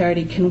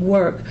complementarity can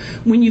work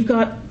when you've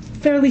got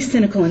fairly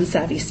cynical and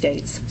savvy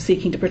states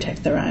seeking to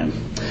protect their own,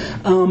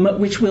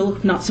 which will,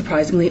 not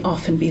surprisingly,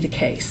 often be the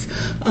case.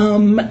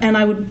 And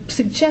I would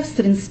suggest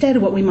that instead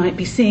what we might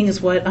be seeing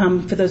is what,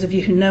 for those of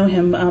you who know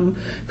him,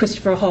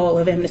 Christopher Hall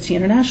of Amnesty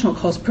International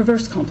calls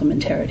perverse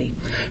complementarity,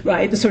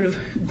 right? The sort of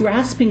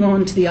grasping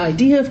on to the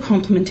idea of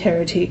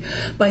complementarity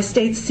by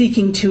states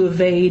seeking to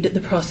evade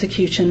the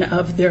prosecution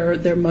of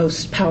their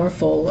most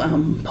powerful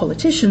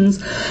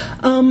politicians,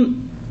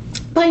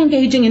 by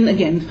engaging in,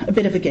 again, a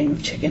bit of a game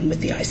of chicken with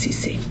the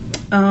ICC.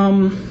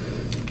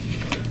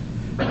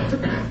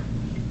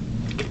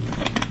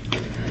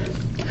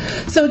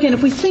 So again,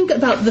 if we think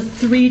about the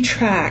three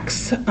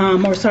tracks,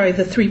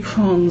 the three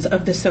prongs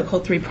of this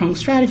so-called three-pronged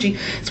strategy,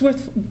 it's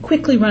worth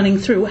quickly running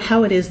through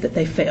how it is that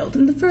they failed.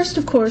 And the first,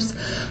 of course,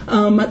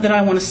 that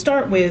I want to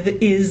start with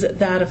is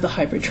that of the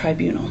hybrid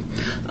tribunal.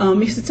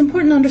 Because it's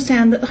important to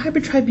understand that the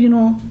hybrid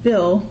tribunal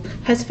bill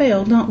has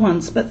failed not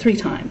once, but 3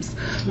 times.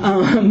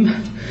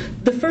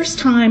 The first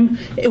time,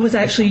 it was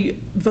actually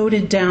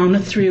voted down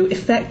through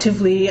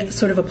effectively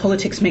sort of a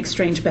politics makes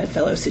strange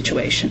bedfellow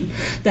situation.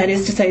 That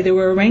is to say, there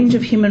were a range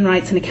of human rights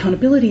rights and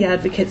accountability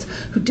advocates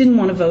who didn't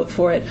want to vote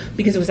for it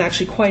because it was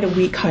actually quite a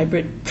weak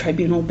hybrid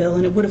tribunal bill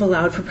and it would have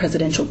allowed for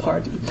presidential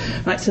pardon.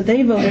 Right? So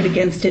they voted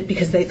against it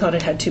because they thought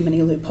it had too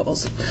many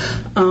loopholes.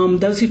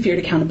 Those who feared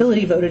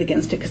accountability voted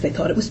against it because they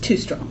thought it was too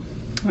strong.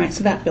 Right?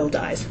 So that bill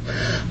dies.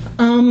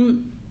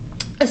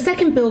 A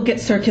second bill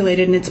gets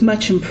circulated, and it's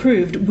much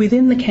improved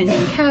within the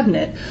Kenyan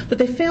cabinet, but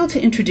they fail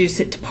to introduce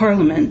it to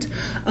Parliament,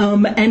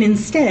 and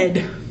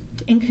instead,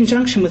 in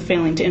conjunction with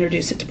failing to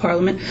introduce it to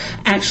Parliament,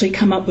 actually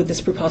come up with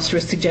this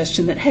preposterous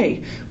suggestion that,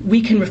 hey, we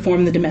can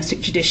reform the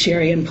domestic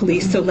judiciary and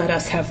police, so let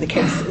us have the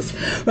cases.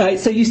 Right?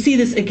 So you see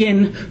this,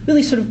 again,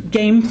 really sort of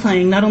game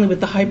playing, not only with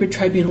the hybrid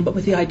tribunal, but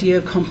with the idea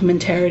of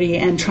complementarity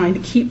and trying to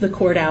keep the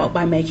court out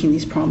by making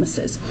these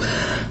promises.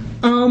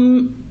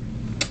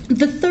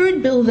 The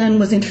third bill then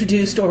was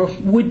introduced, or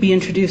would be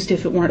introduced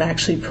if it weren't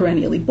actually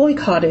perennially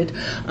boycotted,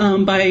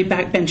 by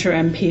backbencher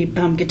MP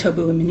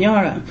Gitobu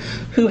Iminyara,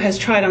 who has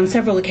tried on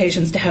several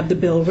occasions to have the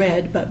bill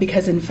read, but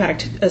because in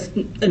fact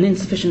an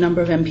insufficient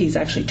number of MPs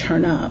actually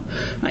turn up,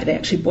 right, they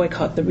actually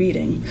boycott the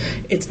reading.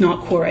 It's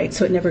not quorate,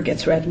 so it never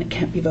gets read and it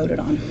can't be voted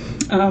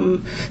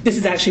on. This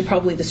is actually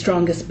probably the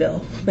strongest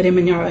bill, but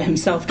Iminyara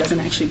himself doesn't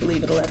actually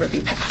believe it'll ever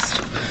be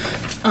passed.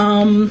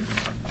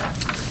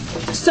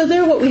 So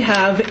there what we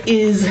have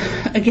is,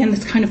 again,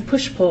 this kind of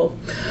push-pull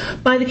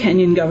by the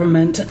Kenyan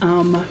government,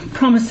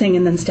 promising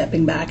and then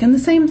stepping back. And the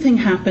same thing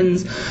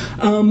happens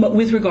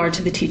with regard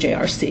to the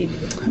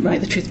TJRC, right,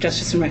 the Truth,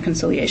 Justice and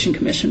Reconciliation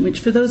Commission, which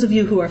for those of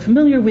you who are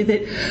familiar with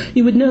it,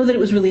 you would know that it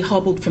was really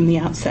hobbled from the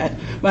outset,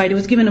 right? It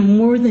was given a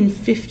more than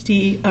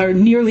 50 or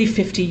nearly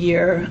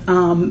 50-year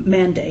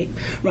mandate,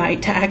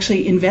 right, to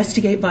actually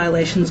investigate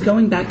violations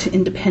going back to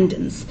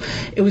independence.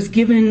 It was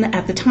given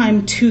at the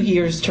time 2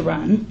 years to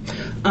run.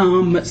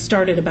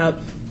 Started about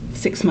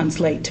 6 months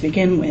late to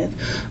begin with,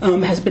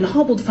 has been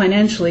hobbled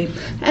financially,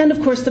 and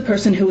of course the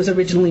person who was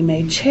originally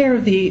made chair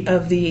of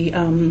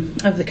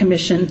the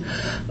commission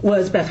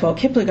was Bethwell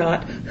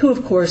Kiplagat, who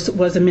of course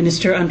was a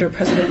minister under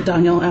President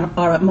Daniel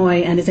Arap Moi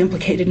and is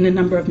implicated in a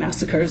number of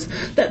massacres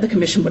that the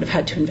commission would have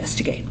had to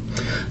investigate.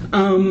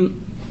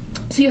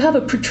 So you have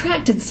a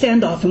protracted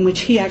standoff in which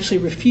he actually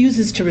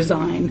refuses to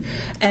resign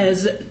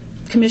as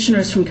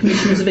commissioners from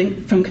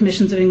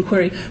commissions of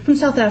inquiry from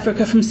South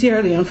Africa, from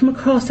Sierra Leone, from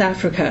across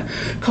Africa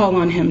call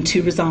on him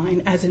to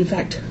resign, as in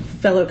fact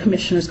fellow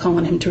commissioners call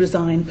on him to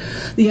resign.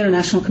 The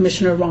International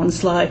Commissioner, Ron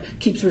Sly,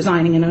 keeps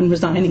resigning and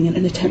unresigning in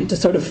an attempt to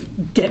sort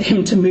of get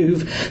him to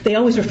move. They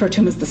always refer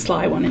to him as the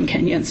sly one in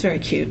Kenya. It's very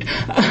cute.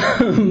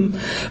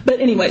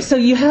 But anyway, so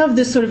you have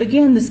this sort of,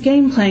 again, this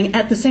game playing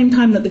at the same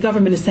time that the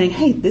government is saying,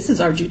 hey, this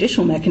is our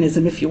judicial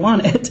mechanism if you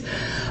want it.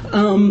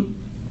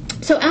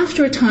 So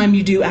after a time,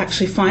 you do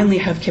actually finally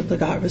have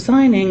Kiplagat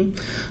resigning.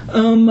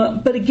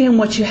 But again,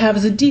 what you have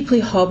is a deeply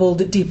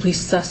hobbled, deeply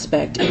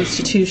suspect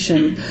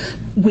institution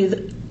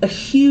with a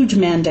huge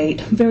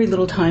mandate, very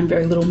little time,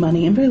 very little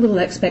money, and very little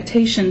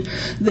expectation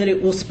that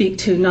it will speak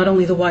to not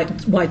only the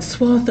wide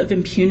swath of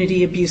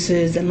impunity,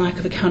 abuses, and lack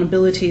of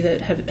accountability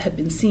that have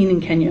been seen in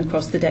Kenya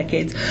across the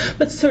decades,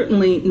 but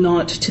certainly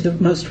not to the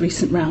most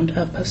recent round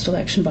of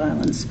post-election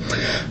violence.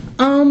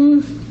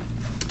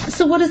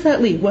 So what does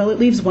that leave? Well, it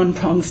leaves one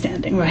prong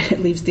standing, right?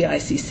 It leaves the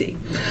ICC.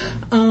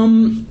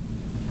 And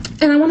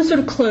I want to sort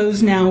of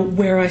close now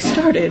where I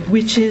started,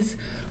 which is,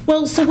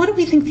 well, so what do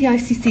we think the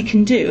ICC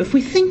can do? If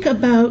we think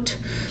about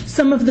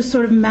some of the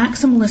sort of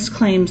maximalist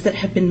claims that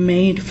have been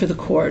made for the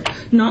court,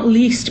 not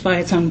least by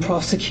its own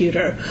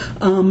prosecutor,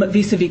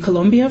 vis-a-vis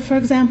Colombia, for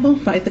example,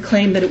 right? The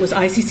claim that it was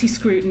ICC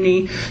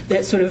scrutiny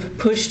that sort of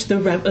pushed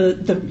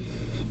the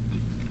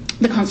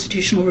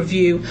constitutional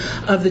review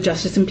of the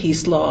Justice and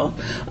Peace law,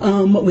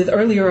 with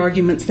earlier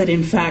arguments that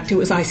in fact it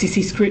was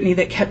ICC scrutiny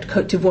that kept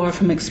Cote d'Ivoire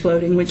from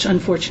exploding, which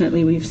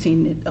unfortunately we've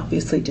seen it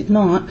obviously did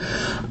not,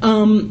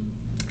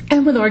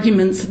 and with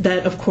arguments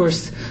that of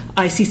course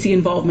ICC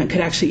involvement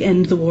could actually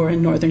end the war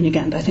in northern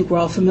Uganda. I think we're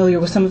all familiar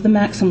with some of the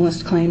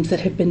maximalist claims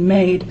that have been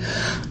made.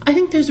 I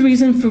think there's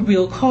reason for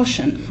real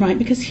caution, right?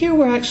 Because here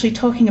we're actually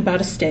talking about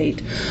a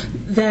state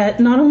that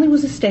not only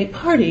was a state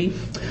party,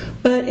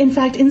 but in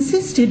fact has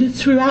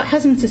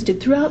insisted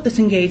throughout this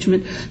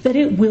engagement that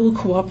it will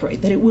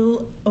cooperate, that it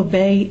will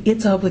obey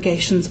its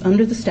obligations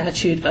under the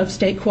statute of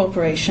state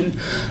cooperation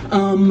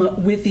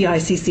with the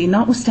ICC,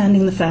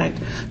 notwithstanding the fact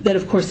that,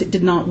 of course, it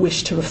did not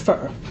wish to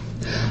refer.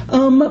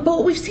 But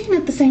what we've seen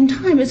at the same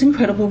time is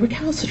incredible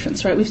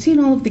recalcitrance, right? We've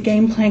seen all of the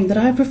game playing that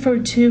I've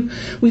referred to.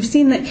 We've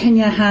seen that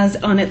Kenya has,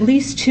 on at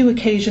least 2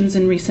 occasions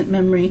in recent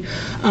memory,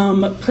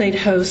 played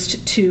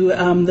host to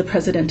the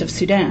president of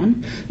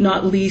Sudan,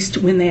 not least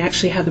when they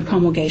actually had the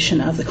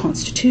promulgation of the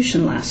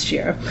Constitution last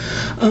year.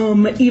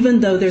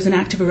 Even though there's an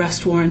active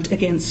arrest warrant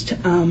against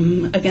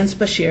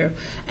Bashir,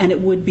 and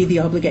it would be the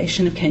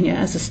obligation of Kenya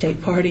as a state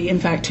party, in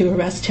fact, to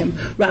arrest him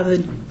rather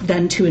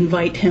than to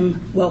invite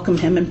him, welcome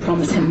him, and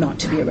promise him not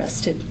to be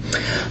arrested.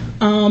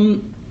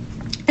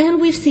 And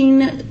we've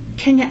seen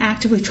Kenya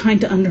actively trying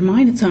to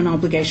undermine its own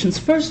obligations,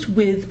 first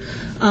with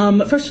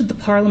the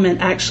Parliament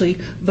actually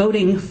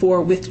voting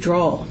for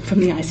withdrawal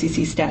from the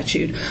ICC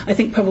statute. I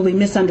think probably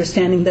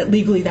misunderstanding that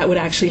legally that would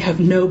actually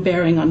have no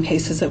bearing on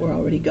cases that were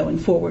already going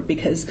forward,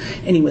 because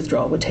any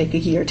withdrawal would take a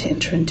year to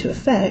enter into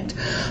effect.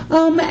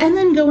 And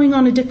then going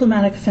on a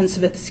diplomatic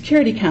offensive at the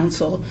Security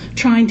Council,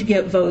 trying to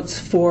get votes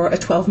for a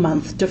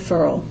 12-month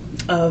deferral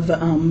of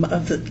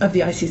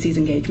the ICC's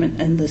engagement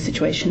and the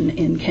situation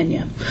in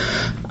Kenya.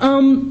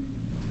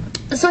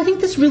 So I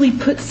think this really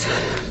puts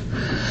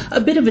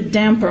a bit of a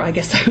damper, I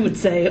guess I would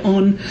say,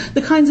 on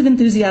the kinds of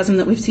enthusiasm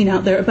that we've seen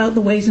out there about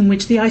the ways in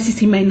which the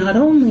ICC may not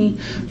only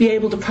be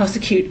able to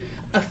prosecute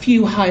a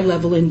few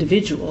high-level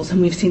individuals,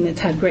 and we've seen it's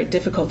had great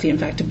difficulty, in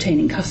fact,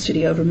 obtaining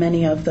custody over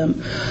many of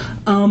them,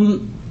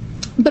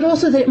 but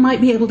also that it might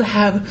be able to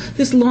have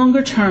this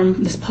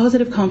longer-term, this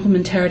positive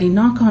complementarity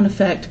knock-on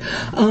effect,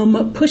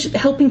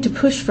 helping to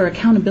push for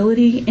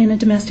accountability in a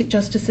domestic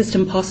justice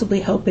system,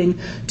 possibly helping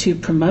to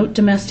promote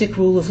domestic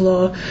rule of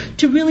law,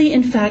 to really,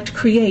 in fact,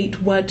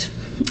 create what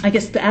I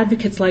guess the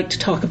advocates like to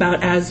talk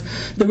about as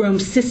the Rome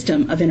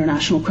system of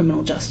international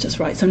criminal justice,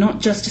 right? So not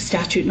just a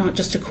statute, not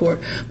just a court,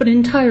 but an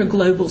entire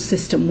global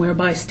system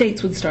whereby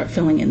states would start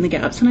filling in the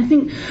gaps. And I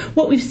think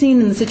what we've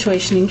seen in the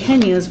situation in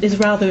Kenya is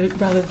rather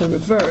the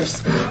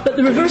reverse, but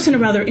the reverse in a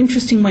rather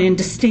interesting way and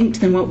distinct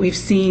than what we've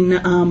seen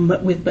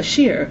with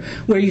Bashir,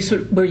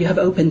 where you have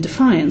open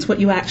defiance. What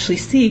you actually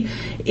see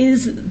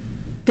is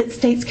that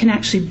states can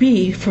actually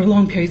be, for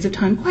long periods of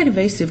time, quite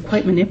evasive,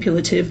 quite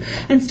manipulative,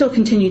 and still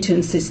continue to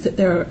insist that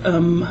they're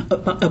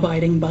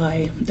abiding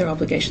by their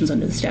obligations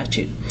under the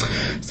statute.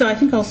 So I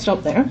think I'll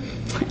stop there,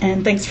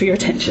 and thanks for your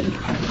attention.